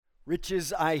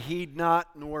Riches I heed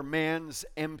not, nor man's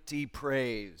empty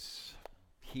praise.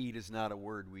 Heed is not a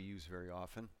word we use very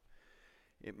often.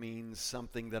 It means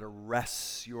something that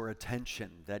arrests your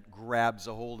attention, that grabs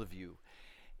a hold of you.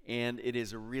 And it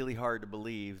is really hard to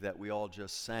believe that we all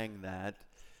just sang that,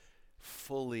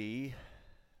 fully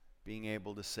being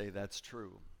able to say that's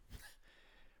true.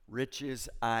 Riches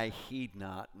I heed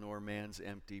not, nor man's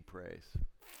empty praise.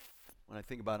 When I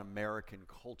think about American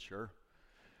culture,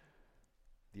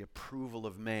 the approval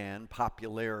of man,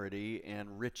 popularity,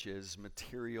 and riches,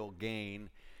 material gain,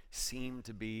 seem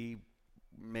to be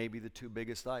maybe the two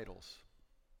biggest idols.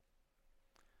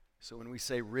 So when we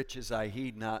say riches I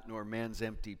heed not, nor man's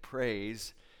empty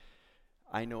praise,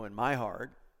 I know in my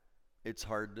heart it's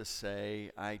hard to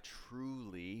say I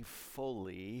truly,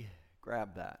 fully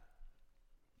grab that.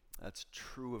 That's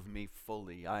true of me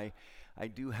fully. I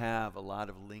do have a lot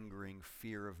of lingering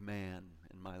fear of man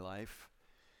in my life.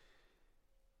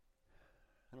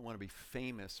 I don't want to be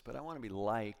famous, but I want to be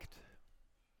liked.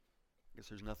 I guess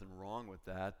there's nothing wrong with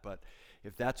that, but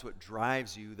if that's what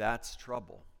drives you, that's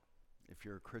trouble if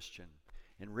you're a Christian.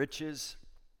 And riches,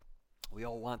 we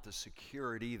all want the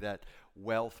security that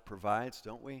wealth provides,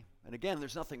 don't we? And again,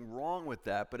 there's nothing wrong with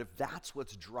that, but if that's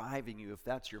what's driving you, if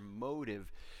that's your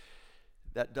motive,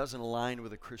 that doesn't align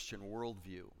with a Christian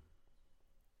worldview.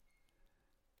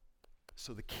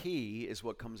 So the key is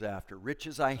what comes after.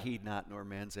 Riches I heed not, nor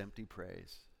man's empty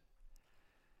praise.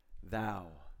 Thou,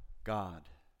 God,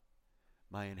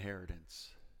 my inheritance,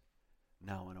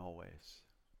 now and always.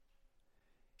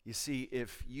 You see,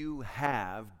 if you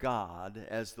have God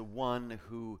as the one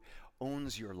who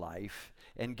owns your life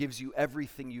and gives you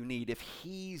everything you need, if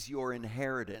He's your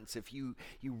inheritance, if you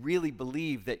really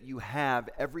believe that you have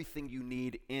everything you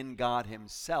need in God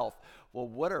Himself, well,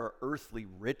 what are earthly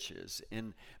riches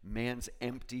in man's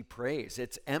empty praise?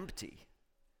 It's empty.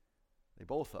 They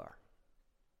both are.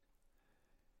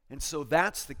 And so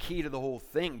that's the key to the whole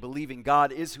thing, believing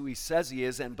God is who He says He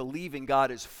is, and believing God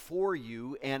is for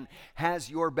you and has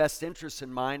your best interests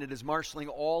in mind and is marshaling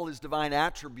all His divine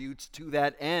attributes to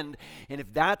that end. And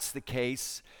if that's the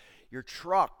case, your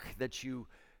truck that you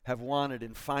have wanted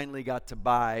and finally got to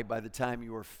buy by the time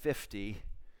you were 50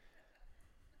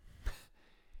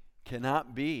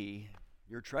 cannot be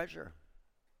your treasure.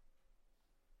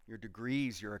 Your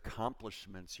degrees, your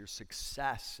accomplishments, your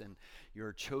success, and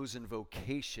your chosen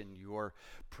vocation, your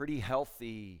pretty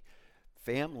healthy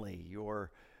family,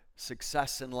 your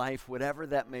success in life, whatever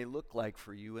that may look like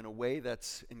for you in a way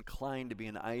that's inclined to be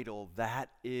an idol, that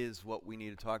is what we need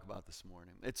to talk about this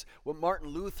morning. It's what Martin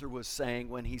Luther was saying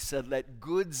when he said, "Let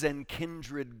goods and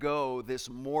kindred go, this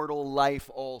mortal life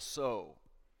also."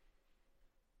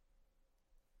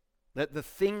 Let the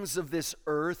things of this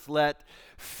earth, let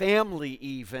family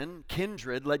even,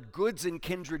 kindred, let goods and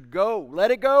kindred go.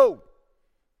 Let it go.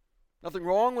 Nothing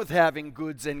wrong with having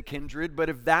goods and kindred, but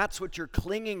if that's what you're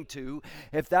clinging to,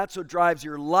 if that's what drives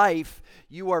your life,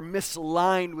 you are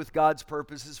misaligned with God's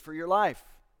purposes for your life.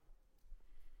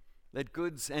 Let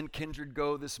goods and kindred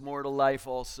go, this mortal life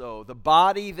also. The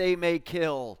body they may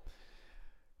kill,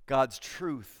 God's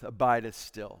truth abideth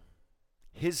still.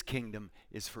 His kingdom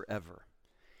is forever.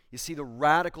 You see the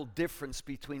radical difference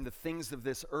between the things of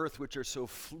this earth, which are so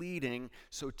fleeting,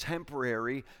 so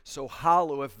temporary, so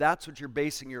hollow, if that's what you're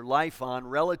basing your life on,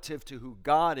 relative to who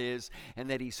God is and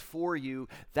that He's for you.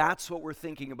 That's what we're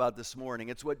thinking about this morning.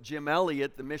 It's what Jim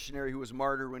Elliot, the missionary who was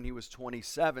martyred when he was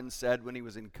 27, said when he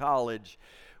was in college,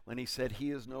 when he said,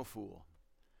 "He is no fool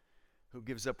who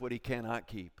gives up what he cannot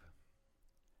keep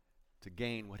to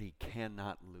gain what he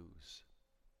cannot lose."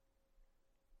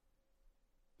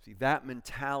 See, that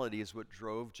mentality is what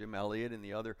drove Jim Elliot and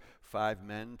the other 5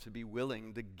 men to be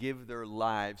willing to give their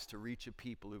lives to reach a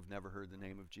people who've never heard the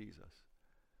name of Jesus.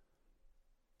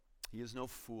 He is no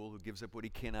fool who gives up what he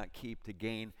cannot keep to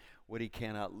gain what he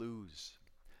cannot lose.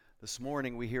 This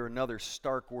morning we hear another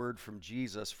stark word from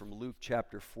Jesus from Luke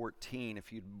chapter 14.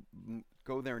 If you'd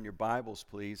go there in your Bibles,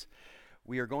 please.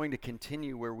 We are going to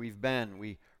continue where we've been.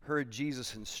 We heard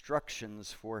Jesus'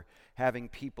 instructions for having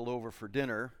people over for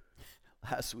dinner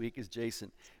last week, as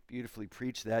Jason beautifully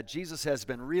preached that. Jesus has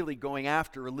been really going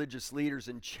after religious leaders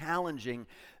and challenging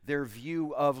their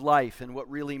view of life and what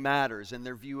really matters, and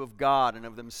their view of God and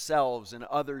of themselves and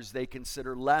others they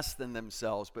consider less than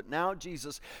themselves. But now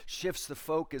Jesus shifts the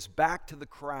focus back to the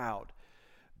crowd,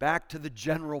 back to the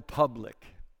general public.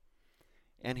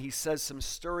 And he says some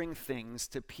stirring things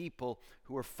to people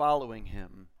who are following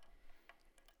him.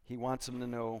 He wants them to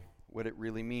know what it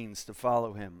really means to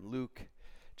follow him. Luke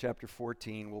chapter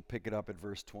 14, we'll pick it up at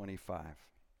verse 25.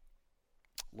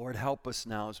 Lord, help us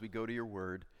now as we go to your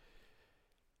word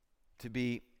to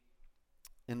be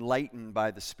enlightened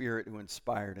by the Spirit who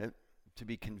inspired it, to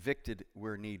be convicted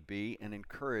where need be, and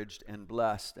encouraged and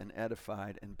blessed and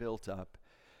edified and built up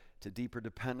to deeper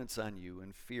dependence on you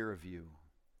and fear of you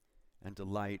and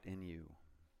delight in you.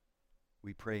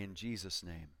 We pray in Jesus'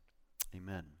 name.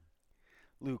 Amen.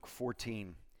 Luke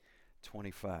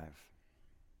 14:25.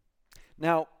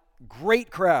 Now,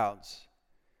 great crowds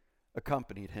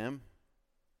accompanied him,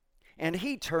 and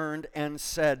he turned and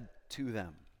said to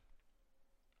them,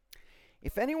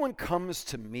 "If anyone comes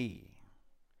to me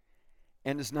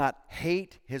and does not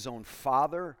hate his own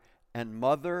father and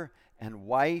mother and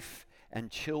wife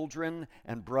and children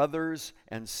and brothers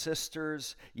and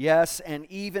sisters, yes, and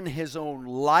even his own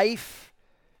life,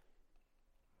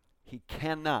 he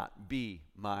cannot be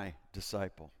my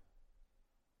disciple.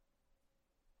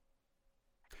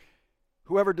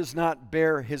 Whoever does not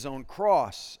bear his own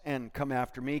cross and come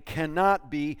after me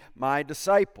cannot be my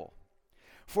disciple.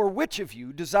 For which of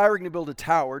you, desiring to build a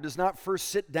tower, does not first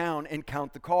sit down and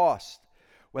count the cost,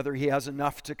 whether he has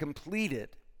enough to complete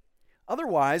it?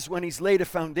 Otherwise, when he's laid a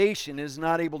foundation and is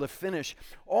not able to finish,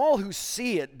 all who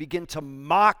see it begin to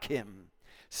mock him,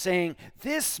 saying,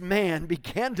 'This man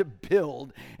began to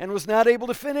build and was not able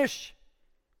to finish.'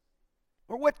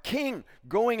 Or what king,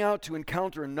 going out to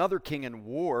encounter another king in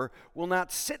war, will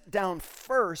not sit down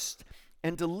first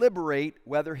and deliberate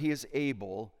whether he is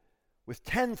able, with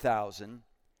 10,000,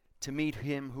 to meet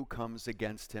him who comes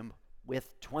against him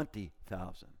with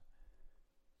 20,000?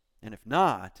 And if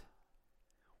not,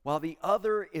 while the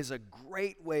other is a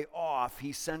great way off,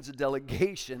 he sends a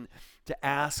delegation to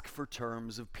ask for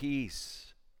terms of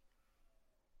peace.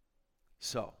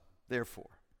 So,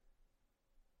 therefore,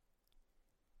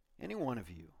 any one of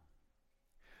you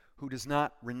who does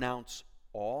not renounce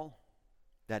all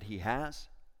that he has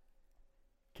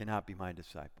cannot be my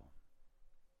disciple.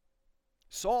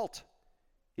 Salt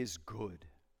is good,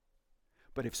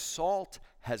 but if salt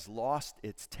has lost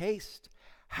its taste,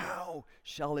 how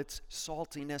shall its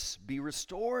saltiness be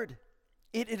restored?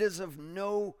 It is of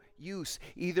no use,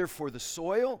 either for the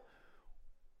soil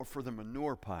or for the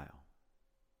manure pile.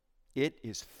 It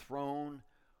is thrown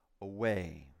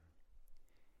away.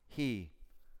 He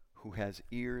who has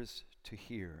ears to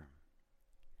hear,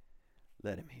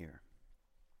 let him hear."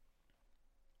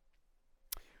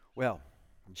 Well,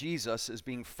 Jesus is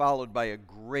being followed by a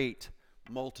great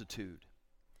multitude.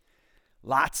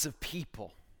 Lots of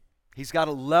people. He's got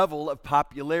a level of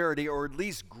popularity, or at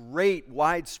least great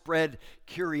widespread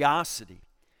curiosity.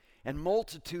 And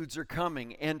multitudes are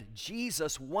coming. And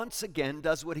Jesus once again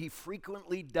does what he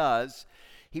frequently does.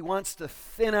 He wants to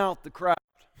thin out the crowd,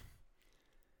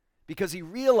 because he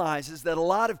realizes that a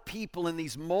lot of people in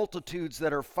these multitudes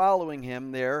that are following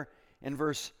him there in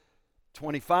verse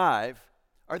 25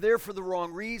 are there for the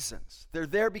wrong reasons. They're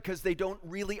there because they don't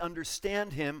really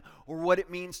understand him or what it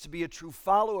means to be a true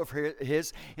follower of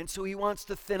his, and so he wants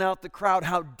to thin out the crowd.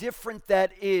 How different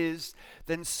that is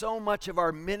than so much of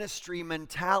our ministry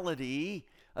mentality,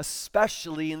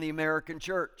 especially in the American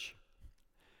church,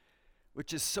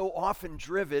 which is so often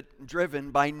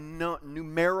driven by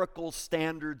numerical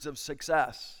standards of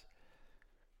success.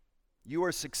 You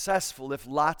are successful if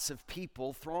lots of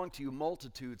people throng to you,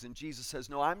 multitudes. And Jesus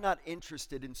says, no, I'm not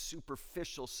interested in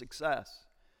superficial success.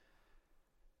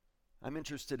 I'm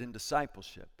interested in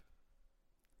discipleship.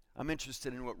 I'm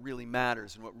interested in what really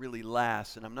matters and what really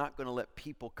lasts. And I'm not going to let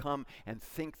people come and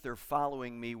think they're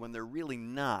following me when they're really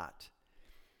not.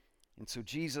 And so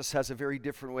Jesus has a very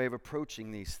different way of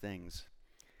approaching these things.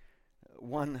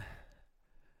 One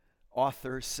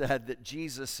author said that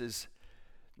Jesus is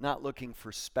not looking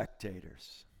for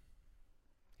spectators.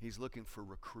 He's looking for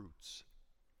recruits.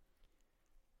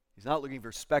 He's not looking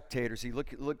for spectators. He's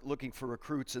looking for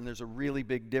recruits, and there's a really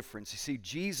big difference. You see,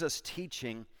 Jesus'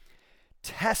 teaching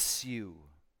tests you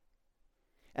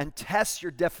and tests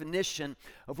your definition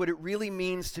of what it really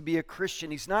means to be a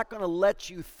Christian. He's not going to let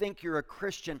you think you're a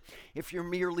Christian if you're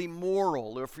merely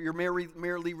moral, or if you're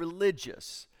merely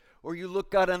religious, or you look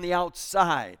good on the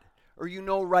outside, or you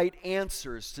know right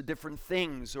answers to different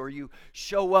things, or you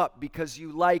show up because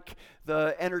you like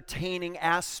the entertaining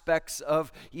aspects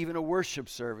of even a worship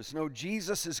service. No,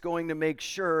 Jesus is going to make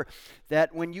sure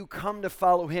that when you come to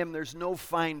follow him, there's no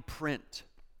fine print.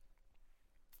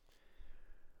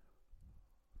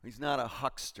 He's not a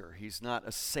huckster. He's not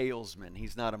a salesman.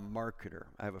 He's not a marketer.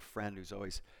 I have a friend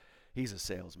he's a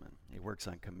salesman. He works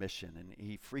on commission, and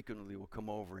he frequently will come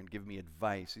over and give me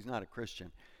advice. He's not a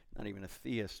Christian, not even a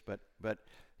theist, but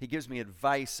he gives me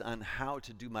advice on how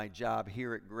to do my job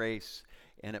here at Grace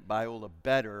and at Biola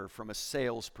better from a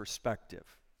sales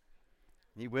perspective.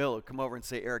 He will come over and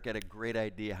say, Eric, I had a great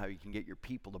idea how you can get your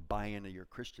people to buy into your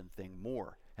Christian thing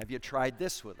more. Have you tried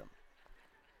this with him?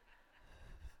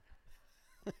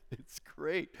 It's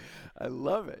great. I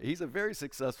love it. He's a very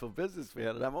successful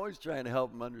businessman, and I'm always trying to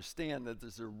help him understand that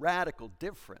there's a radical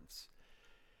difference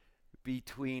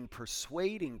between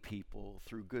persuading people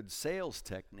through good sales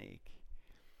technique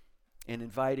and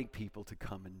inviting people to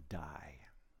come and die,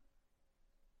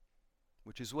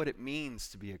 which is what it means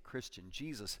to be a Christian.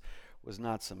 Jesus was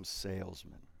not some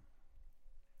salesman.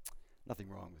 Nothing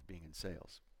wrong with being in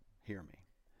sales. Hear me.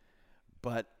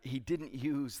 But he didn't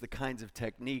use the kinds of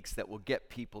techniques that will get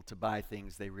people to buy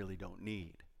things they really don't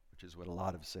need, which is what a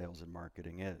lot of sales and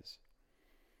marketing is.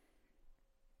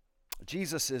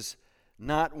 Jesus is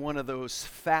not one of those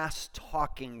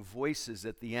fast-talking voices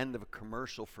at the end of a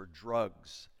commercial for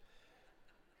drugs.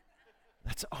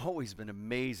 That's always been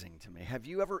amazing to me. Have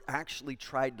you ever actually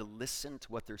tried to listen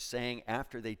to what they're saying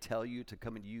after they tell you to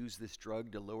come and use this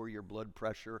drug to lower your blood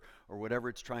pressure or whatever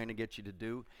it's trying to get you to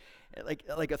do?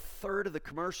 Like a third of the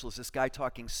commercial is this guy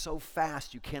talking so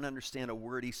fast you can't understand a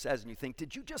word he says, and you think,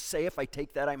 did you just say if I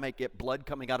take that I might get blood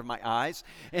coming out of my eyes?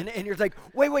 And you're like,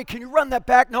 wait, can you run that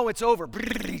back? No, it's over.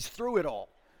 He's through it all.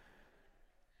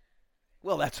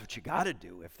 Well, that's what you got to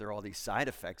do if there are all these side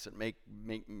effects that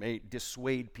may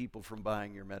dissuade people from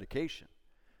buying your medication.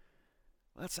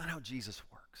 Well, that's not how Jesus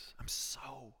works. I'm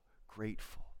so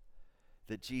grateful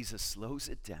that Jesus slows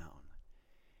it down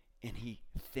and he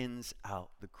thins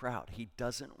out the crowd. He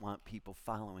doesn't want people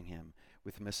following him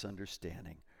with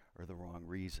misunderstanding or the wrong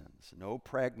reasons. No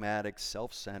pragmatic,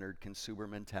 self-centered consumer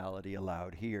mentality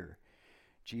allowed here.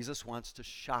 Jesus wants to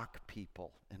shock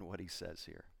people in what he says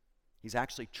here. He's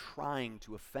actually trying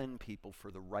to offend people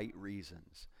for the right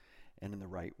reasons and in the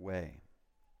right way.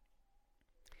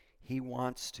 He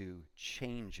wants to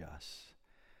change us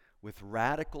with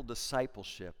radical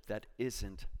discipleship that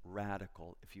isn't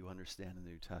radical, if you understand the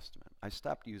New Testament. I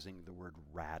stopped using the word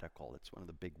radical. It's one of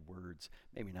the big words,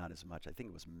 maybe not as much. I think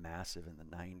it was massive in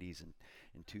the 90s and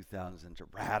in 2000s.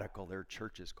 Radical, there are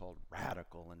churches called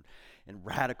radical, and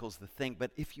radical's the thing. But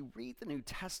if you read the New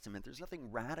Testament, there's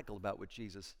nothing radical about what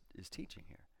Jesus is teaching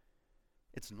here.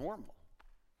 It's normal.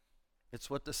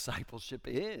 It's what discipleship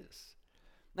is.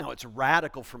 Now, it's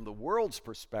radical from the world's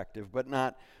perspective, but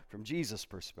not from Jesus'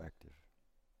 perspective.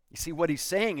 You see, what he's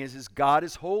saying is God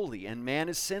is holy and man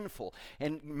is sinful,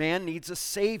 and man needs a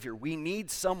Savior. We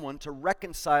need someone to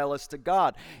reconcile us to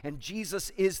God, and Jesus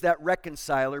is that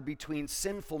reconciler between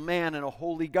sinful man and a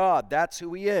holy God. That's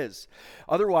who he is.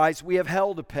 Otherwise, we have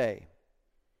hell to pay,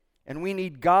 and we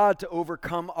need God to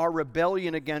overcome our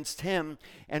rebellion against him,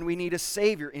 and we need a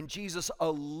Savior, and Jesus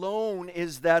alone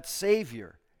is that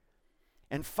Savior.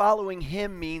 And following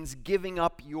him means giving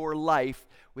up your life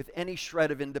with any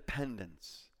shred of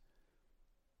independence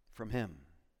from him.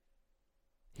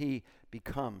 He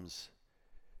becomes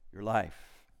your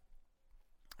life.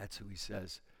 That's who he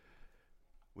says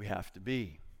we have to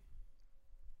be.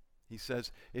 He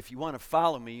says, if you want to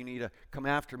follow me, you need to come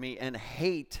after me and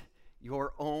hate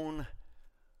your own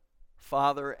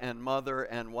father and mother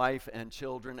and wife and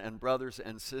children and brothers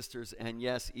and sisters, and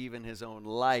yes, even his own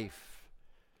life.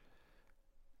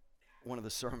 One of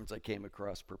the sermons I came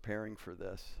across preparing for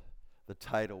this, the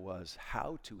title was,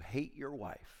 How to Hate Your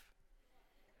Wife.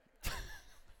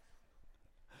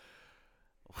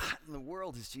 What in the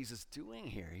world is Jesus doing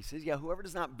here? He says, whoever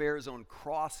does not bear his own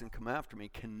cross and come after me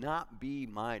cannot be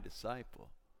my disciple.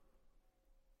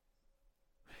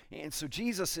 And so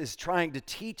Jesus is trying to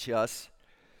teach us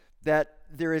that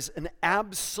there is an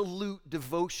absolute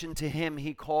devotion to him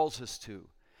he calls us to.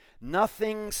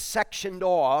 Nothing sectioned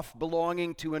off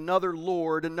belonging to another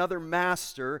Lord, another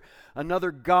master,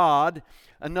 another God,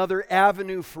 another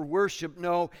avenue for worship.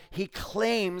 No, he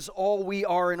claims all we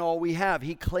are and all we have.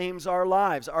 He claims our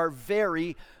lives, our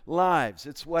very lives.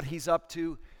 It's what he's up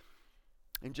to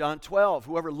in John 12.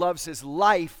 Whoever loves his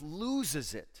life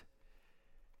loses it.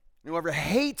 And whoever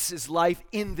hates his life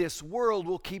in this world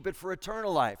will keep it for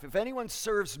eternal life. If anyone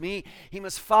serves me, he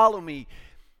must follow me.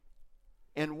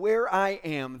 And where I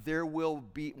am, there will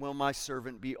my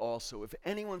servant be also. If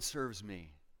anyone serves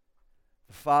me,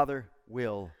 the Father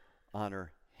will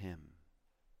honor him.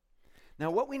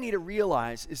 Now, what we need to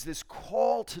realize is this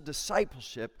call to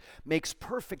discipleship makes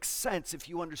perfect sense if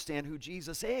you understand who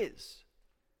Jesus is.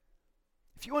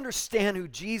 If you understand who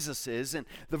Jesus is, and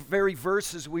the very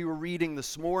verses we were reading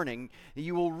this morning,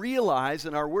 you will realize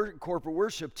in our corporate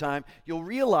worship time, you'll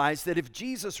realize that if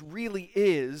Jesus really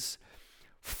is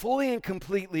fully and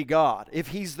completely God, if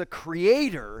he's the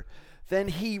creator, then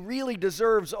he really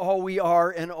deserves all we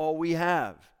are and all we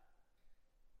have.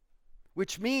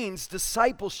 Which means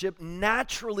discipleship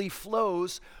naturally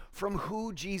flows from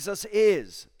who Jesus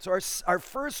is. So our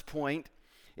first point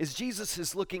is Jesus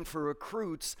is looking for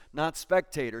recruits, not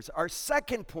spectators. Our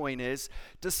second point is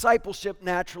discipleship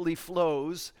naturally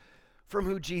flows from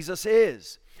who Jesus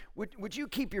is. Would you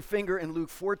keep your finger in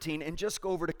Luke 14 and just go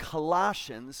over to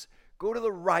Colossians? Go to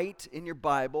the right in your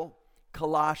Bible,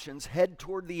 Colossians, head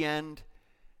toward the end,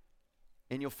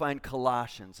 and you'll find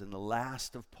Colossians in the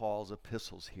last of Paul's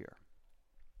epistles here.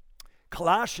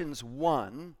 Colossians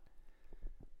 1,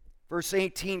 verse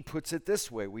 18 puts it this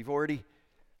way. We've already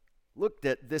looked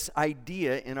at this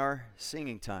idea in our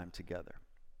singing time together,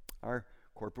 our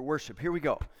corporate worship. Here we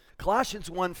go. Colossians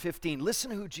 1:15.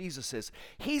 Listen to who Jesus is.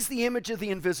 He's the image of the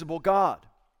invisible God.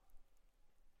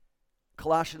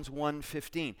 Colossians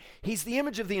 1:15. He's the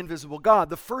image of the invisible God,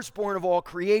 the firstborn of all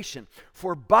creation.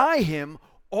 For by him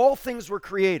all things were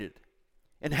created,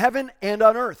 in heaven and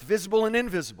on earth, visible and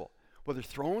invisible. Whether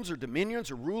thrones or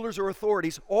dominions or rulers or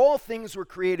authorities, all things were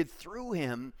created through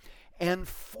him and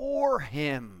for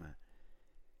him.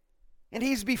 And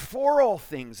he's before all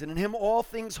things, and in him all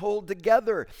things hold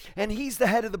together. And he's the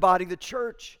head of the body, the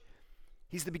church.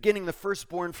 He's the beginning, the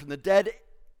firstborn from the dead,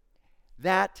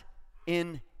 that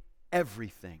in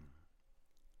everything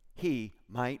he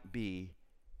might be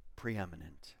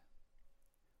preeminent.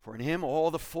 For in him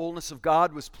all the fullness of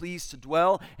God was pleased to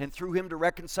dwell, and through him to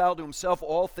reconcile to himself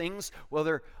all things,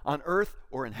 whether on earth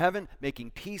or in heaven, making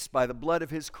peace by the blood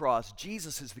of his cross.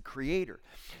 Jesus is the creator.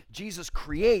 Jesus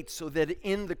creates so that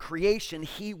in the creation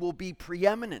he will be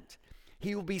preeminent.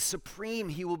 He will be supreme.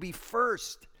 He will be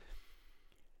first.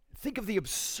 Think of the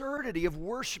absurdity of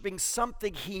worshiping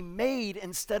something he made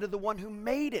instead of the one who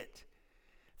made it.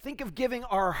 Think of giving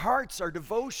our hearts, our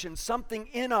devotion, something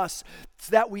in us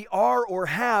that we are or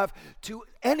have to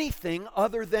anything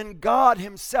other than God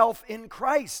himself in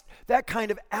Christ. That kind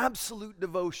of absolute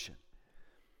devotion.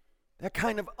 That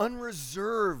kind of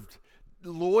unreserved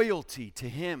loyalty to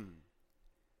him.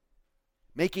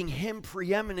 Making him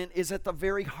preeminent is at the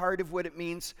very heart of what it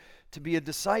means to be a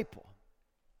disciple.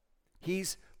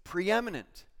 He's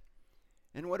preeminent.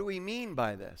 And what do we mean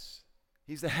by this?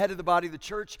 He's the head of the body of the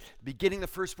church, beginning the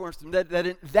firstborn from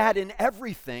that in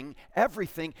everything,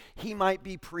 he might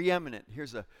be preeminent.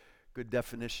 Here's a good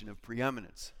definition of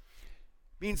preeminence.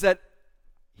 It means that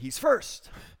he's first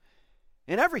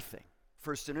in everything.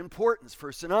 First in importance,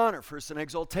 first in honor, first in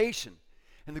exaltation.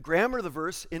 And the grammar of the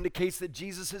verse indicates that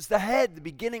Jesus is the head, the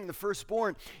beginning, the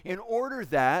firstborn, in order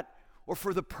that, or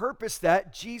for the purpose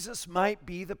that Jesus might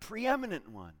be the preeminent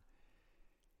one.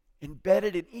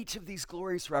 Embedded in each of these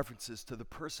glorious references to the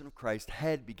person of Christ,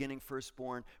 head, beginning,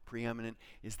 firstborn, preeminent,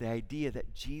 is the idea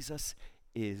that Jesus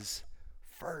is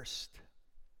first.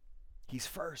 He's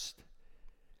first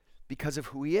because of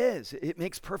who he is. It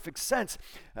makes perfect sense.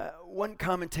 One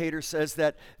commentator says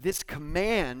that this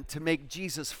command to make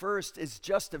Jesus first is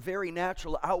just a very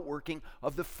natural outworking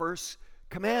of the first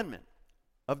commandment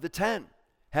of the 10.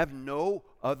 Have no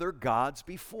other gods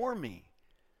before me.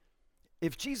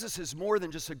 If Jesus is more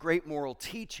than just a great moral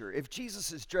teacher, if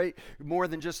Jesus is more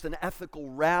than just an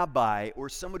ethical rabbi or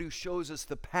somebody who shows us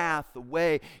the path, the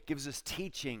way, gives us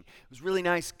teaching, was a really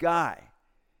nice guy.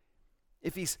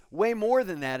 If he's way more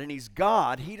than that and he's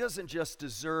God, he doesn't just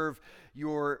deserve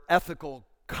your ethical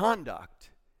conduct.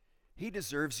 He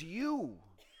deserves you.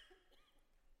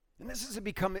 And this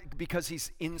isn't because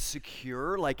he's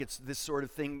insecure, like it's this sort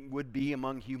of thing would be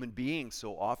among human beings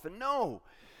so often. No.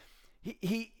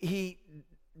 He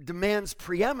demands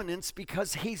preeminence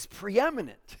because he's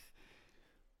preeminent.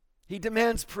 He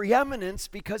demands preeminence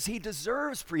because he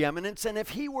deserves preeminence. And if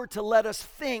he were to let us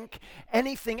think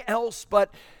anything else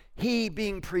but he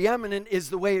being preeminent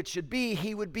is the way it should be,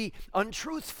 he would be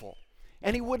untruthful.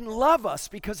 And he wouldn't love us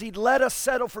because he'd let us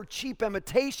settle for cheap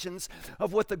imitations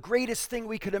of what the greatest thing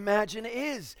we could imagine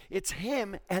is. It's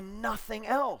him and nothing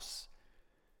else.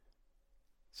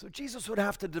 So Jesus would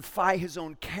have to defy his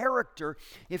own character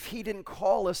if he didn't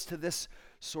call us to this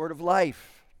sort of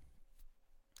life.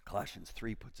 Colossians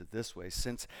 3 puts it this way: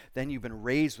 since then you've been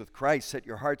raised with Christ, set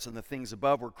your hearts on the things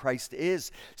above where Christ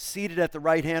is, seated at the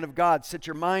right hand of God. Set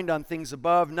your mind on things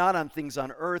above, not on things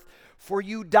on earth, for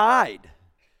you died.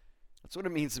 That's what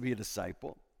it means to be a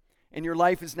disciple. And your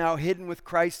life is now hidden with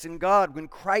Christ in God. When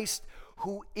Christ,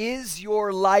 who is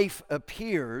your life,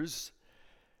 appears,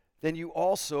 then you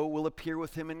also will appear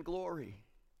with him in glory.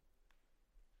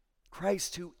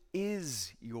 Christ, who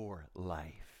is your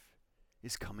life,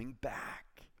 is coming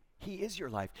back. He is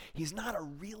your life. He's not a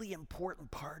really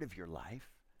important part of your life.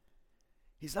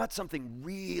 He's not something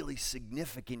really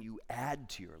significant you add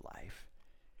to your life.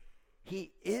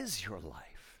 He is your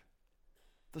life,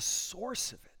 the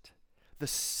source of it, the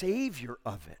savior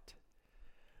of it,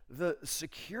 the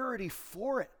security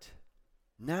for it,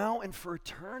 now and for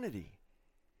eternity.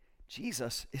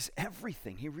 Jesus is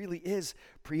everything. He really is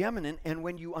preeminent. And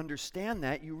when you understand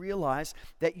that, you realize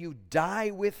that you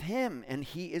die with him and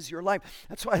he is your life.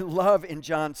 That's why I love in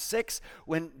John 6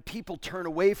 when people turn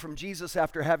away from Jesus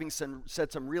after having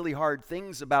said some really hard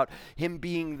things about him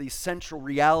being the central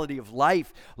reality of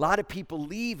life. A lot of people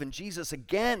leave, and Jesus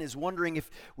again is wondering if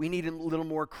we need a little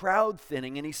more crowd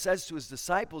thinning. And he says to his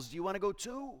disciples, do you want to go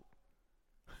too?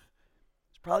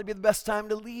 Probably be the best time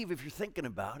to leave if you're thinking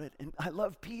about it. And I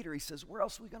love Peter. He says, where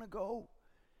else are we going to go?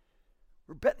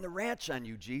 We're betting the ranch on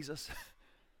you, Jesus.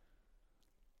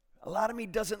 A lot of me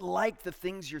doesn't like the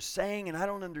things you're saying, and I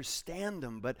don't understand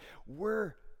them, but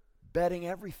we're betting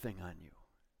everything on you.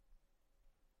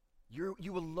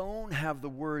 You alone have the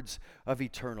words of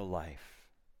eternal life.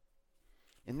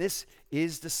 And this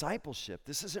is discipleship.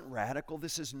 This isn't radical.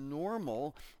 This is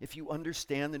normal if you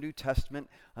understand the New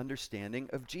Testament understanding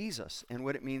of Jesus and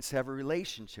what it means to have a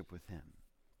relationship with him.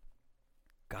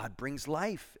 God brings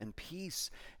life and peace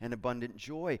and abundant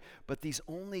joy, but these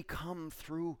only come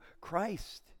through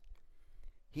Christ.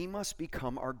 He must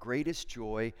become our greatest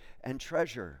joy and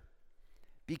treasure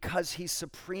because he's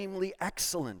supremely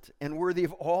excellent and worthy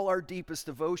of all our deepest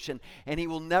devotion, and he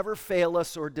will never fail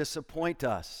us or disappoint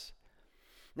us.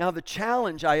 Now, the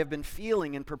challenge I have been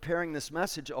feeling in preparing this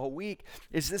message all week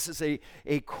is this is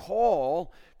a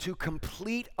call to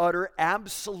complete, utter,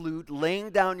 absolute laying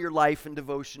down your life in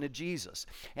devotion to Jesus.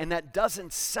 And that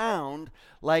doesn't sound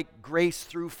like grace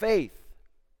through faith.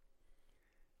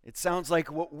 It sounds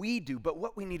like what we do, but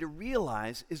what we need to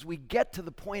realize is we get to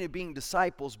the point of being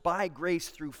disciples by grace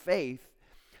through faith,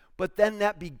 but then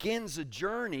that begins a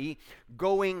journey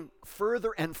going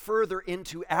further and further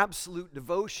into absolute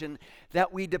devotion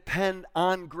that we depend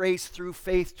on grace through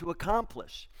faith to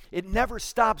accomplish. It never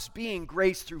stops being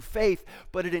grace through faith,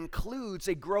 but it includes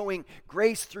a growing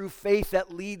grace through faith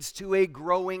that leads to a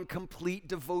growing complete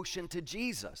devotion to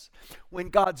Jesus. When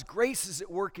God's grace is at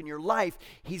work in your life,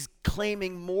 he's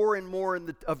claiming more and more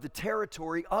of the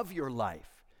territory of your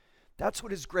life. That's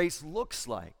what his grace looks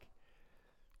like.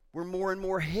 We're more and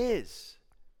more his.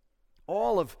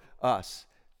 All of us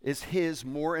is his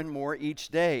more and more each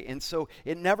day. And so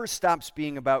it never stops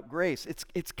being about grace.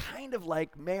 It's kind of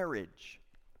like marriage,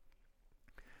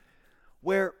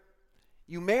 where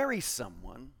you marry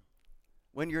someone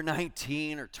when you're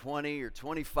 19 or 20 or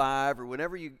 25 or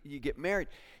whenever you get married.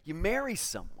 You marry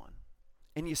someone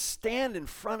and you stand in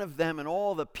front of them and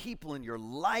all the people in your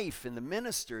life and the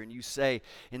minister, and you say,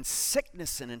 in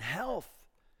sickness and in health,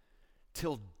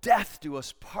 till death do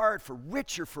us part, for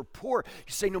rich or for poor.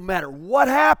 You say, no matter what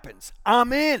happens,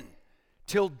 I'm in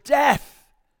till death.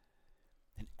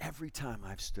 And every time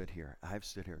I've stood here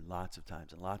lots of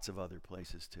times and lots of other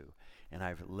places too, and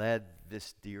I've led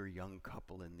this dear young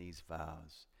couple in these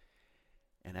vows.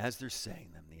 And as they're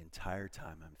saying them, the entire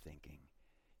time I'm thinking,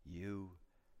 you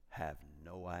have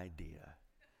no idea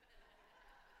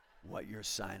what you're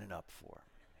signing up for.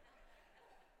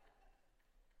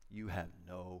 You have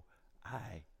no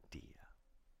idea.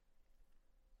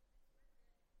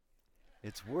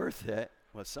 It's worth it.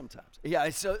 Well, sometimes. Yeah,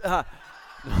 so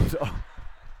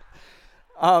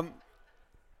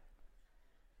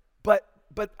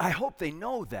but I hope they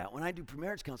know that. When I do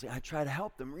premarriage counseling, I try to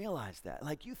help them realize that.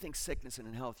 Like, you think sickness and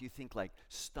in health, you think like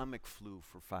stomach flu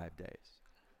for 5 days.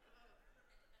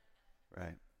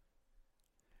 Right?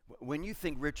 When you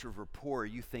think rich or poor,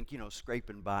 you think,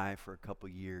 scraping by for a couple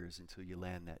years until you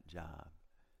land that job.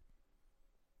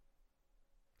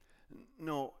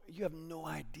 No, you have no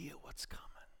idea what's coming.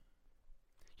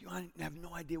 You have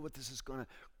no idea what this is going to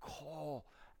call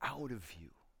out of you.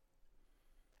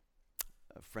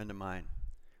 A friend of mine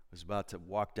was about to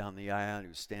walk down the aisle, and he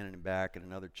was standing in back at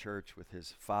another church with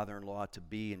his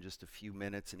father-in-law-to-be in just a few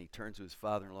minutes, and he turns to his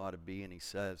father-in-law-to-be and he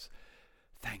says,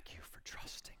 "Thank you for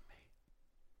trusting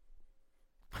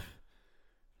me."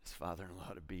 His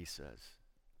father-in-law-to-be says,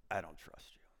 "I don't trust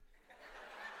you."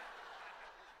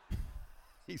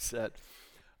 He said,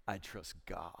 "I trust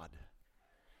God.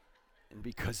 And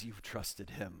because you've trusted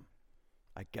him,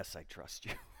 I guess I trust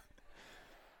you."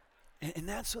 And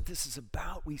that's what this is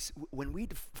about. When we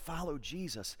follow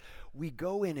Jesus, we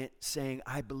go in it saying,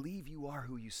 "I believe you are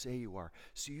who you say you are,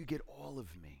 so you get all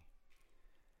of me."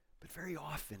 But very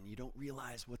often, you don't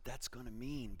realize what that's going to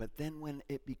mean. But then when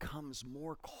it becomes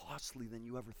more costly than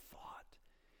you ever thought,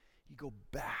 you go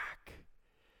back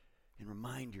and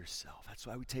remind yourself. That's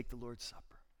why we take the Lord's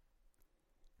Supper,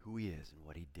 who he is and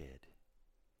what he did.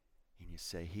 And you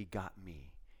say, he got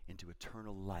me into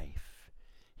eternal life.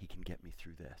 He can get me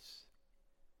through this.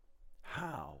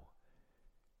 How?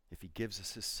 If he gives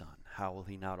us his son, how will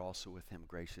he not also with him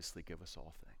graciously give us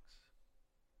all things?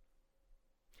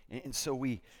 And so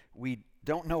we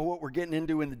don't know what we're getting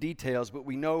into in the details, but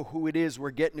we know who it is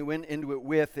we're getting into it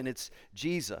with, and it's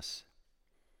Jesus.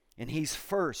 And he's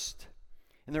first.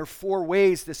 And there are 4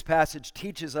 ways this passage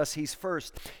teaches us he's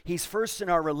first. He's first in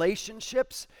our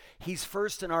relationships. He's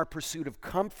first in our pursuit of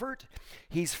comfort.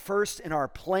 He's first in our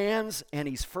plans, and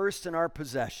he's first in our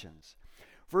possessions.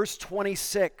 Verse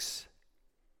 26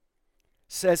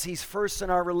 says he's first in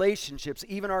our relationships,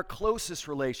 even our closest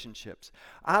relationships.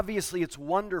 Obviously, it's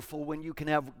wonderful when you can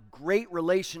have great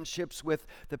relationships with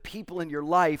the people in your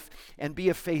life and be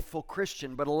a faithful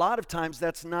Christian, but a lot of times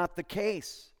that's not the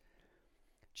case.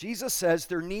 Jesus says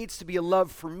there needs to be a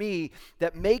love for me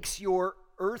that makes your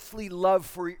earthly love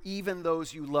for even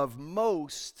those you love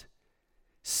most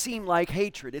seem like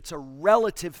hatred. It's a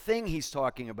relative thing he's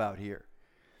talking about here.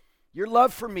 Your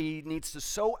love for me needs to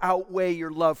so outweigh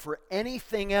your love for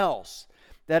anything else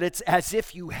that it's as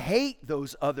if you hate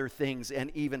those other things and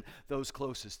even those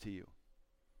closest to you.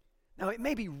 Now, it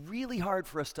may be really hard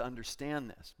for us to understand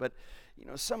this, but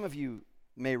some of you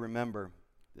may remember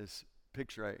this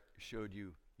picture I showed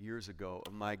you years ago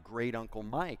of my great-uncle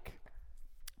Mike.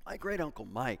 My great-uncle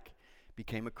Mike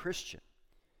became a Christian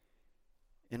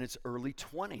in his early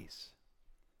 20s.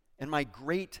 And my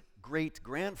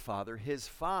great-great-grandfather, his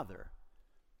father,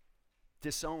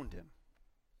 disowned him,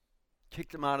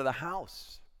 kicked him out of the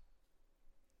house,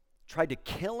 tried to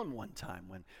kill him one time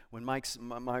when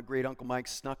my great-uncle Mike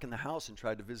snuck in the house and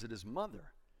tried to visit his mother.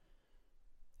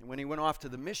 And when he went off to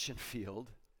the mission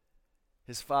field,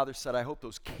 his father said, I hope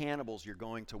those cannibals you're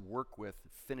going to work with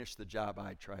finish the job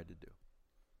I tried to do.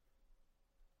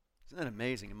 Isn't that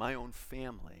amazing? In my own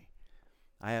family,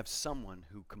 I have someone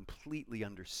who completely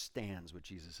understands what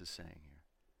Jesus is saying here.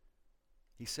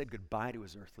 He said goodbye to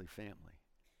his earthly family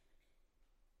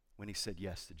when he said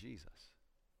yes to Jesus.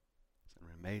 Isn't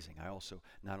it amazing? I also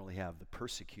not only have the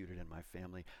persecuted in my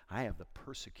family, I have the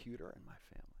persecutor in my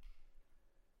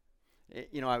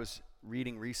family. I was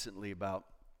reading recently about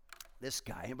this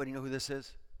guy. Anybody know who this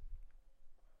is?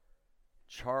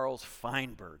 Charles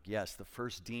Feinberg. Yes, the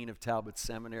first dean of Talbot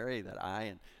Seminary that I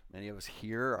and many of us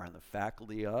here are on the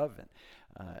faculty of, and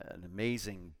an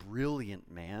amazing,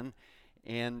 brilliant man.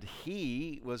 And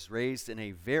he was raised in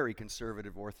a very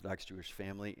conservative Orthodox Jewish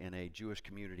family in a Jewish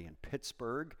community in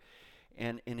Pittsburgh.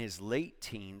 And in his late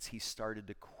teens, he started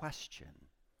to question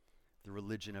the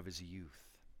religion of his youth.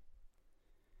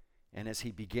 And as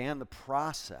he began the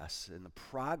process and the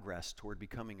progress toward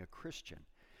becoming a Christian,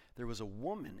 there was a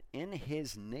woman in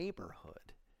his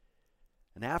neighborhood,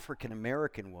 an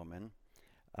African-American woman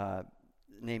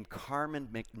named Carmen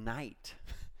McKnight.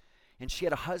 And she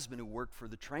had a husband who worked for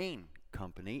the train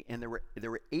company, and there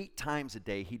were 8 times a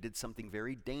day he did something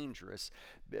very dangerous,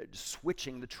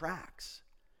 switching the tracks.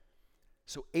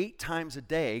 So 8 times a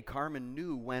day, Carmen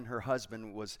knew when her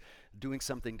husband was doing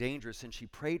something dangerous, and she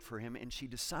prayed for him, and she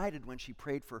decided when she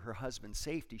prayed for her husband's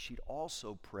safety, she'd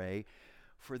also pray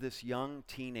for this young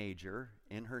teenager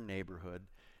in her neighborhood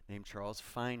named Charles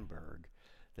Feinberg,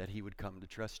 that he would come to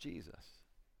trust Jesus.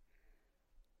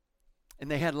 And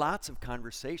they had lots of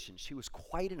conversations. She was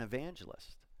quite an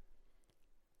evangelist.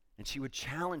 And she would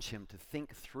challenge him to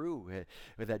think through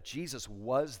that Jesus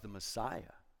was the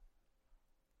Messiah.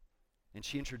 And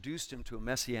she introduced him to a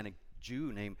Messianic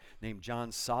Jew named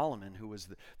John Solomon, who was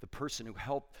the person who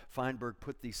helped Feinberg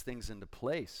put these things into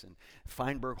place. And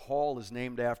Feinberg Hall is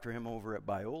named after him over at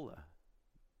Biola.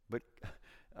 But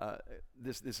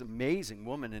this amazing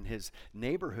woman in his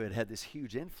neighborhood had this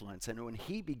huge influence. And when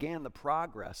he began the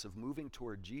progress of moving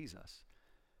toward Jesus,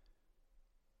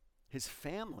 his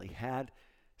family had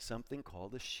something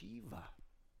called a Shiva,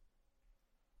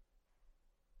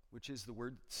 which is the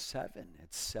word 7.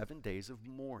 It's 7 days of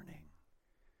mourning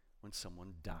when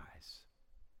someone dies.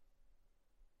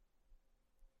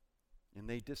 And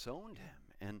they disowned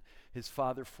him, and his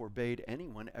father forbade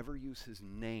anyone ever use his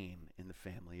name in the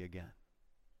family again.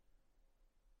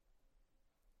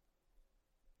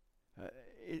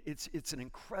 It's an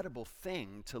incredible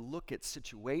thing to look at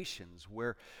situations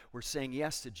where we're saying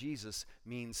yes to Jesus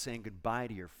means saying goodbye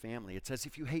to your family. It's as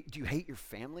if do you hate your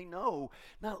family? No,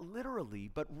 not literally,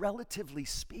 but relatively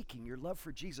speaking, your love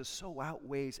for Jesus so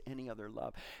outweighs any other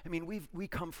love. I mean, we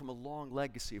come from a long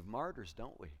legacy of martyrs,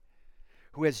 don't we?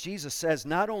 Who, as Jesus says,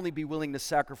 not only be willing to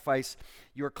sacrifice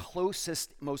your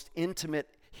closest, most intimate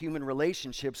human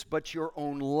relationships, but your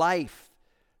own life.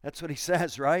 That's what he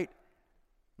says, right?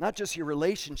 Not just your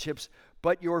relationships,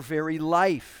 but your very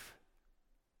life.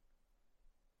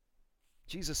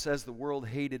 Jesus says, the world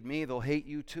hated me, they'll hate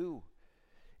you too.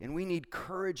 And we need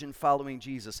courage in following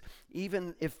Jesus,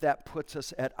 even if that puts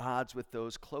us at odds with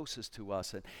those closest to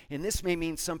us. And this may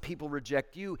mean some people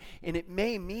reject you, and it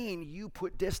may mean you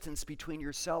put distance between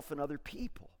yourself and other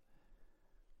people.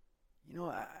 You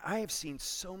know, I have seen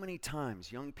so many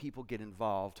times young people get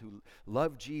involved who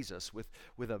love Jesus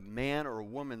with a man or a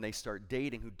woman they start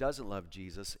dating who doesn't love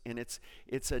Jesus, and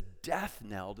it's a death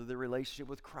knell to their relationship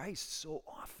with Christ so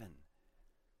often.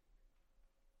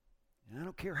 And I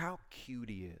don't care how cute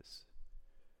he is.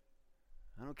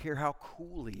 I don't care how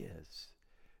cool he is.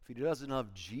 If he doesn't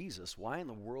love Jesus, why in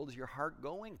the world is your heart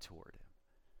going toward him?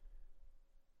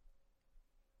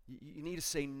 You need to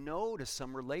say no to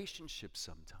some relationships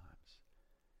sometimes.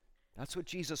 That's what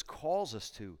Jesus calls us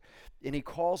to. And he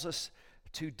calls us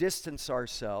to distance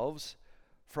ourselves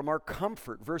from our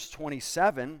comfort. Verse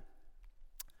 27,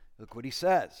 look what he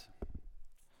says.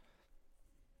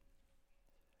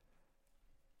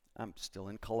 I'm still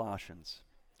in Colossians.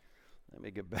 Let me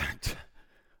get back to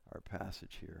our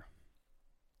passage here.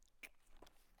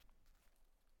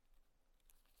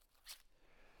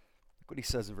 Look what he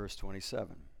says in verse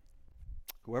 27.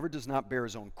 Whoever does not bear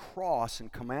his own cross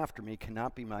and come after me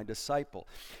cannot be my disciple.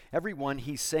 Everyone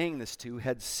he's saying this to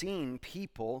had seen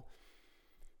people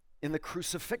in the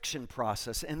crucifixion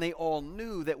process, and they all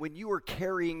knew that when you were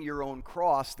carrying your own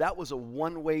cross, that was a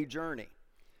one-way journey.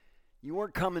 You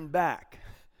weren't coming back.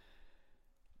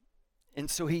 And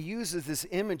so he uses this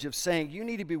image of saying you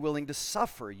need to be willing to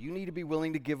suffer. You need to be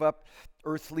willing to give up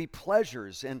earthly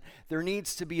pleasures. And there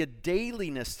needs to be a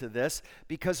dailiness to this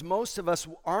because most of us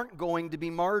aren't going to be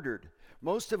martyred.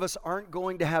 Most of us aren't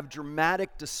going to have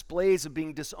dramatic displays of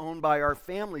being disowned by our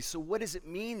families. So what does it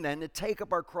mean then to take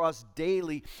up our cross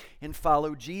daily and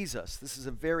follow Jesus? This is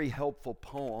a very helpful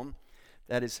poem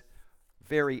that is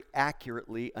very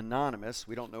accurately anonymous.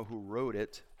 We don't know who wrote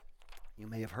it. You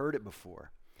may have heard it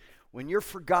before. When you're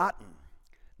forgotten,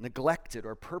 neglected,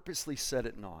 or purposely set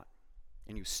at naught,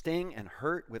 and you sting and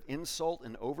hurt with insult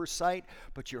and oversight,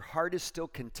 but your heart is still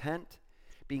content,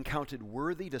 being counted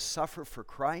worthy to suffer for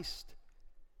Christ,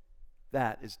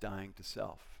 that is dying to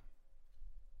self.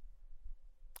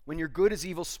 When your good is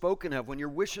evil spoken of, when your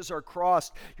wishes are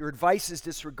crossed, your advice is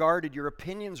disregarded, your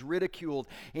opinions ridiculed,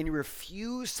 and you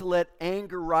refuse to let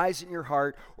anger rise in your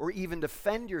heart or even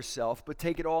defend yourself, but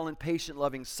take it all in patient,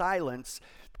 loving silence,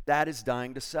 that is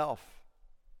dying to self.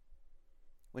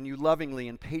 When you lovingly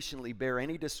and patiently bear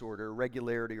any disorder,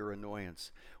 irregularity, or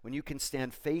annoyance, when you can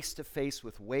stand face to face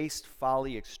with waste,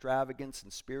 folly, extravagance,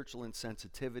 and spiritual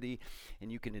insensitivity,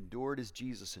 and you can endure it as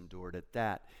Jesus endured it,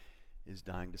 that is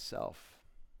dying to self.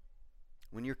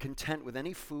 When you're content with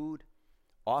any food,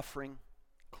 offering,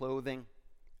 clothing,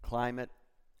 climate,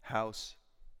 house,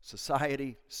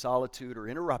 society, solitude, or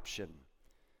interruption,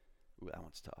 ooh, that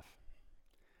one's tough,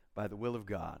 by the will of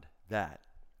God, that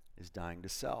is dying to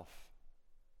self.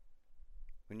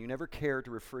 When you never care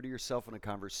to refer to yourself in a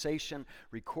conversation,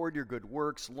 record your good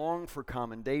works, long for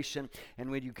commendation, and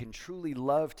when you can truly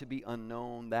love to be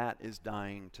unknown, that is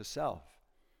dying to self.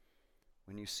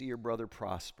 When you see your brother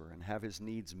prosper and have his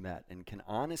needs met and can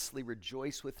honestly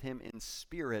rejoice with him in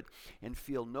spirit and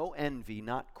feel no envy,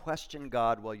 not question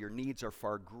God while your needs are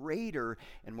far greater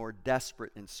and more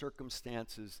desperate in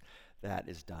circumstances, that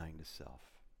is dying to self.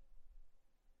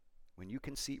 When you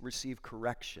can receive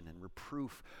correction and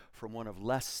reproof from one of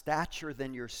less stature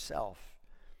than yourself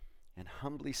and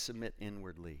humbly submit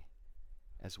inwardly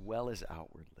as well as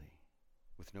outwardly,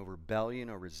 with no rebellion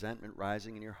or resentment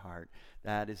rising in your heart,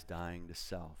 that is dying to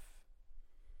self.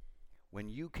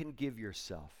 When you can give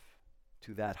yourself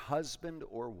to that husband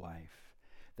or wife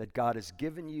that God has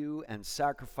given you and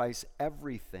sacrifice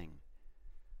everything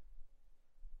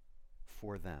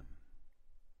for them,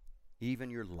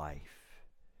 even your life,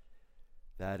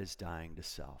 that is dying to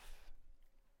self.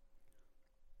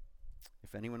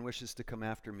 If anyone wishes to come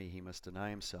after me, he must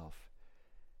deny himself,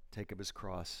 take up his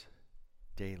cross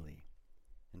daily,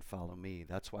 and follow me.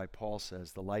 That's why Paul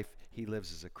says the life he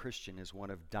lives as a Christian is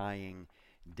one of dying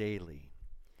daily.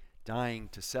 Dying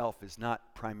to self is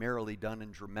not primarily done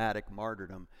in dramatic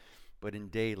martyrdom, but in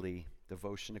daily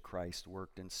devotion to Christ,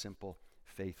 worked in simple,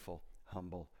 faithful,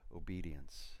 humble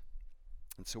obedience.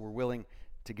 And so we're willing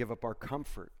to give up our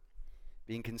comfort,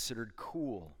 being considered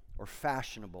cool or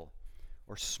fashionable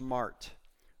or smart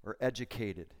or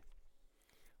educated.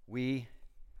 We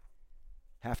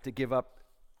have to give up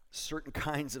certain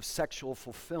kinds of sexual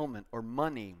fulfillment or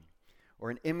money or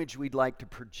an image we'd like to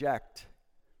project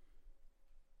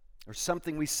or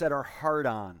something we set our heart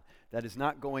on that is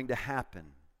not going to happen.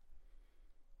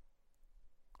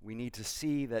 We need to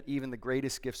see that even the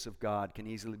greatest gifts of God can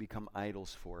easily become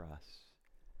idols for us.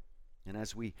 And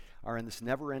as we are in this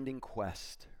never-ending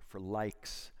quest for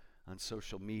likes on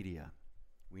social media,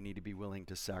 we need to be willing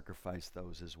to sacrifice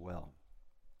those as well.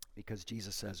 Because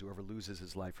Jesus says, whoever loses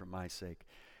his life for my sake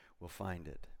will find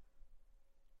it.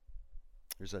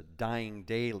 There's a dying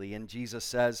daily, and Jesus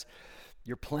says,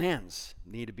 your plans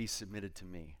need to be submitted to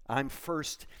me. I'm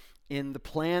first in the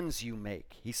plans you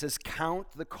make. He says, count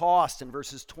the cost in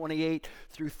verses 28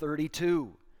 through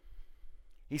 32.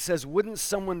 He says, wouldn't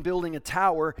someone building a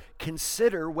tower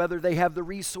consider whether they have the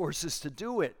resources to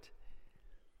do it?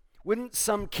 Wouldn't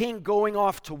some king going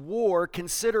off to war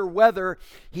consider whether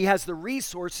he has the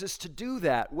resources to do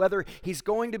that, whether he's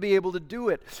going to be able to do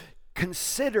it?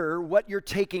 Consider what you're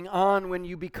taking on when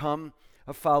you become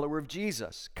a follower of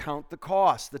Jesus. Count the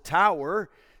cost. The tower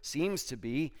seems to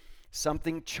be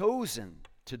something chosen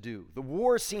to do. The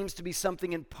war seems to be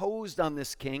something imposed on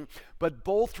this king, but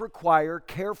both require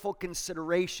careful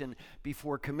consideration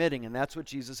before committing. And that's what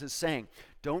Jesus is saying.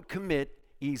 Don't commit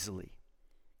easily,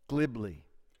 glibly,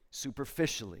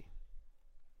 superficially.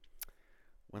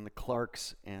 When the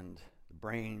Clarks and the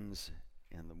Brains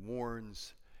and the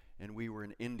Warrens and we were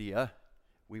in India,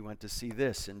 we went to see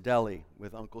this in Delhi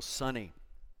with Uncle Sonny.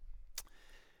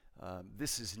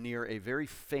 This is near a very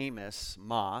famous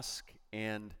mosque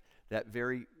and that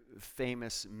very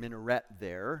famous minaret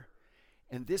there.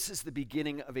 And this is the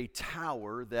beginning of a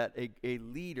tower that a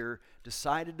leader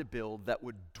decided to build that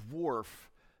would dwarf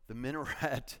the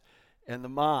minaret and the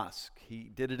mosque. He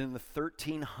did it in the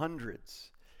 1300s,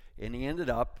 and he ended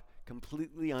up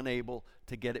completely unable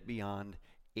to get it beyond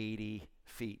 80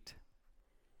 feet.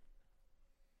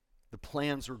 The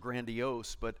plans were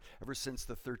grandiose, but ever since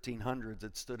the 1300s,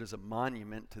 it stood as a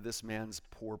monument to this man's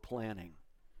poor planning.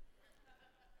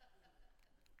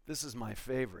 This is my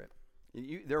favorite. Do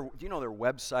you know their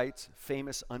websites,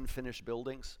 famous unfinished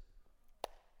buildings?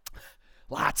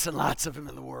 Lots and lots of them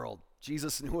in the world.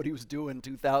 Jesus knew what he was doing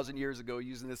 2,000 years ago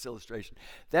using this illustration.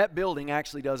 That building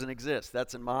actually doesn't exist.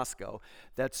 That's in Moscow.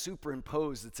 That's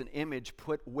superimposed. It's an image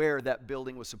put where that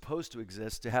building was supposed to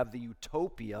exist to have the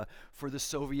utopia for the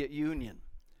Soviet Union.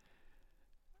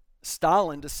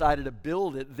 Stalin decided to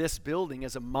build this building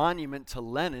as a monument to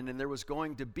Lenin, and there was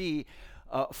going to be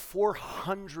a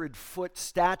 400-foot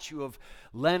statue of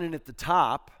Lenin at the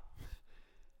top.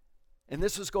 And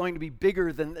this was going to be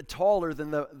taller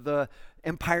than the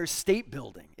Empire State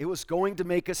Building. It was going to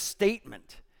make a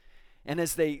statement. And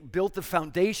as they built the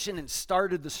foundation and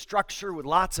started the structure with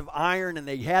lots of iron, and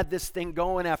they had this thing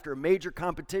going after a major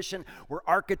competition where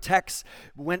architects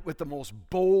went with the most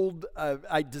bold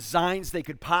designs they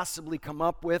could possibly come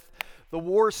up with, the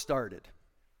war started.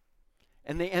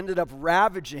 And they ended up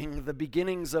ravaging the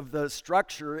beginnings of the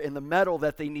structure and the metal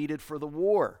that they needed for the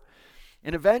war.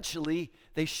 And eventually,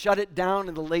 they shut it down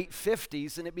in the late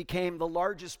 50s, and it became the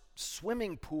largest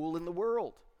swimming pool in the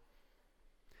world.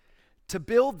 To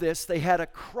build this, they had to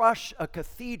crush a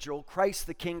cathedral, Christ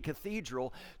the King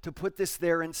Cathedral, to put this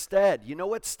there instead. You know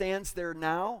what stands there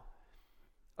now?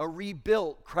 A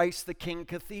rebuilt Christ the King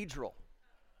Cathedral.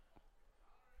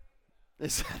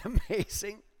 Is that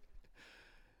amazing?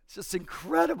 It's just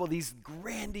incredible, these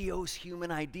grandiose human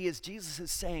ideas. Jesus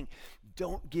is saying,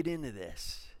 don't get into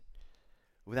this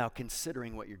without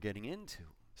considering what you're getting into.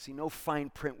 See, no fine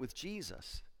print with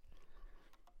Jesus.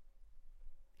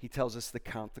 He tells us to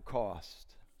count the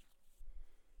cost.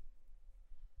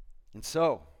 And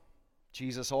so,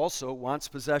 Jesus also wants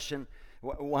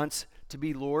to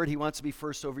be Lord. He wants to be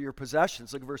first over your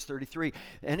possessions. Look at verse 33.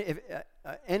 And if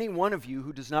any one of you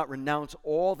who does not renounce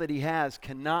all that he has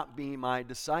cannot be my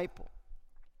disciple.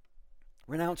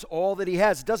 Renounce all that he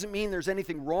has. It doesn't mean there's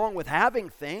anything wrong with having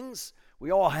things.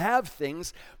 We all have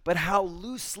things, but how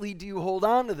loosely do you hold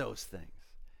on to those things?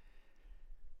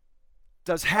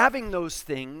 Does having those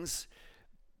things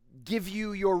give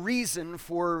you your reason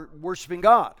for worshiping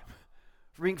God,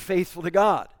 for being faithful to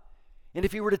God? And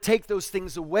if you were to take those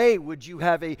things away, would you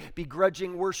have a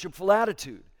begrudging, worshipful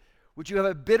attitude? Would you have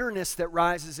a bitterness that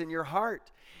rises in your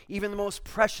heart? Even the most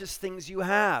precious things you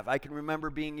have. I can remember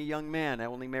being a young man. I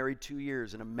only married 2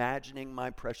 years, and imagining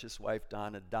my precious wife,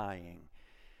 Donna, dying.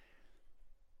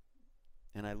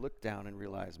 And I looked down and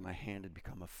realized my hand had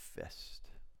become a fist.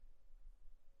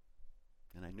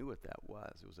 And I knew what that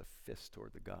was. It was a fist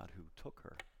toward the God who took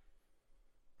her,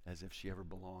 as if she ever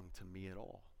belonged to me at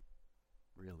all,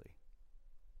 really.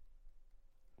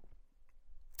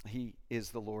 He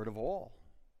is the Lord of all.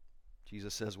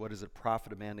 Jesus says, what does it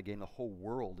profit a man to gain the whole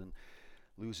world and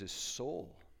lose his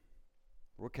soul?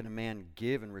 What can a man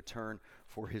give in return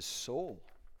for his soul?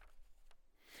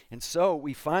 And so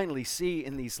we finally see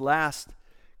in these last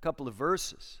couple of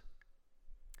verses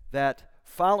that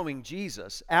following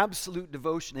Jesus, absolute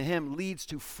devotion to him, leads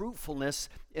to fruitfulness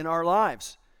in our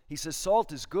lives. He says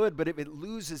salt is good, but if it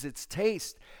loses its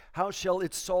taste, how shall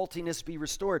its saltiness be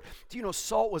restored? Do you know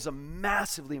salt was a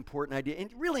massively important idea? And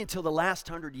really until the last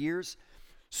 100 years,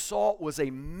 salt was a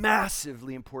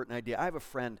massively important idea. I have a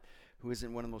friend who is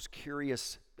in one of the most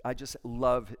curious, I just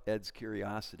love Ed's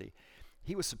curiosity.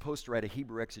 He was supposed to write a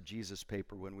Hebrew exegesis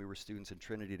paper when we were students in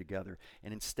Trinity together,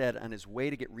 and instead, on his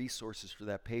way to get resources for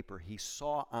that paper, he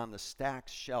saw on the stacked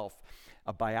shelf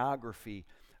a biography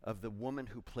of the woman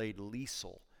who played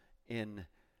Liesl in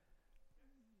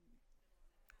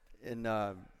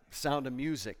Sound of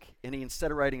Music, and he, instead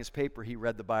of writing his paper, he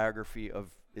read the biography of,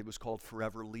 it was called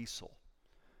Forever Liesl.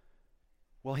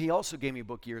 Well, he also gave me a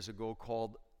book years ago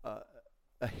called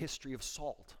A History of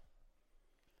Salt.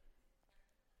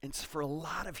 And for a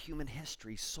lot of human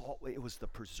history, salt, it was the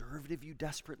preservative you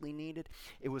desperately needed.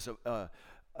 It was a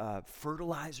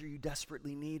fertilizer you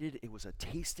desperately needed. It was a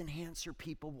taste enhancer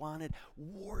people wanted.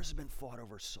 Wars have been fought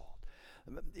over salt.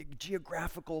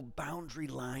 Geographical boundary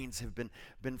lines have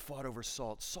been fought over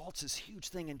salt. Salt's this huge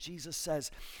thing, and Jesus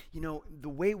says, you know, the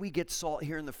way we get salt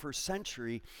here in the first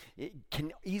century, it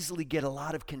can easily get a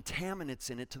lot of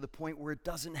contaminants in it to the point where it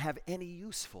doesn't have any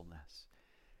usefulness.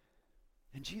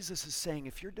 And Jesus is saying,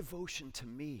 if your devotion to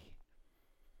me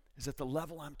is at the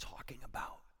level I'm talking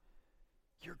about,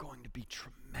 you're going to be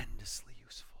tremendously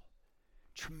useful,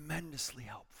 tremendously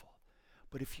helpful.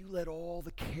 But if you let all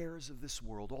the cares of this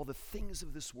world, all the things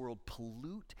of this world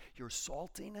pollute your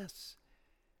saltiness,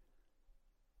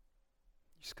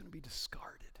 you're just going to be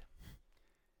discarded.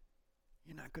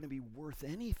 You're not going to be worth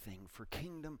anything for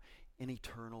kingdom and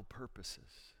eternal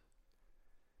purposes.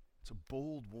 It's a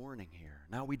bold warning here.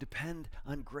 Now we depend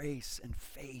on grace and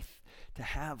faith to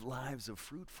have lives of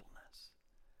fruitfulness.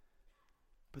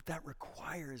 But that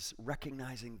requires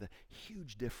recognizing the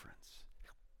huge difference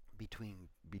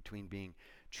between being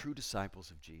true disciples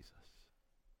of Jesus,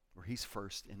 where he's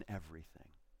first in everything,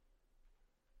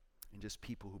 and just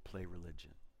people who play religion.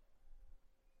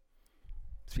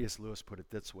 C.S. Lewis put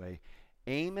it this way: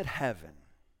 aim at heaven,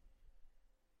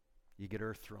 you get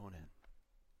earth thrown in.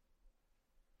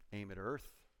 Aim at earth,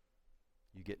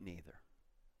 you get neither.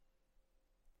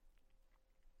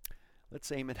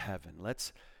 Let's aim at heaven.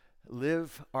 Let's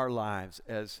live our lives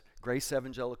as Grace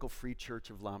Evangelical Free Church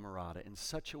of La Mirada in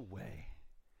such a way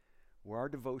where our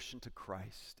devotion to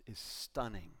Christ is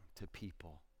stunning to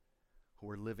people who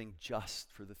are living just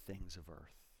for the things of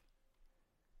earth.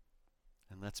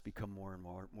 And let's become more and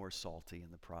more salty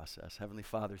in the process. Heavenly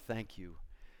Father, thank you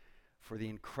for the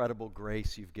incredible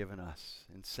grace you've given us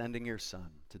in sending your Son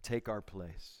to take our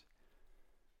place.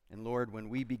 And Lord, when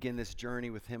we begin this journey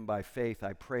with him by faith,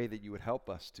 I pray that you would help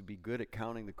us to be good at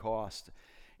counting the cost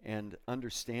and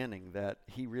understanding that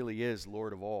he really is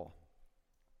Lord of all.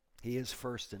 He is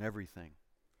first in everything.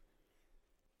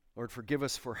 Lord, forgive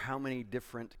us for how many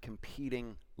different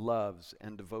competing loves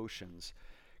and devotions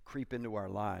creep into our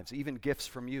lives. Even gifts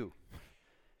from you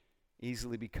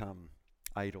easily become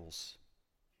idols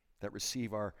that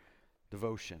receive our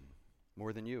devotion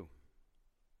more than you.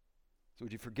 So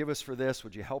would you forgive us for this?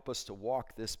 Would you help us to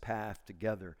walk this path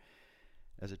together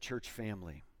as a church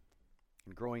family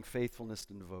in growing faithfulness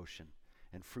and devotion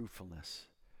and fruitfulness?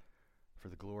 For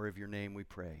the glory of your name we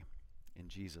pray. In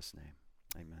Jesus' name,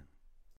 amen.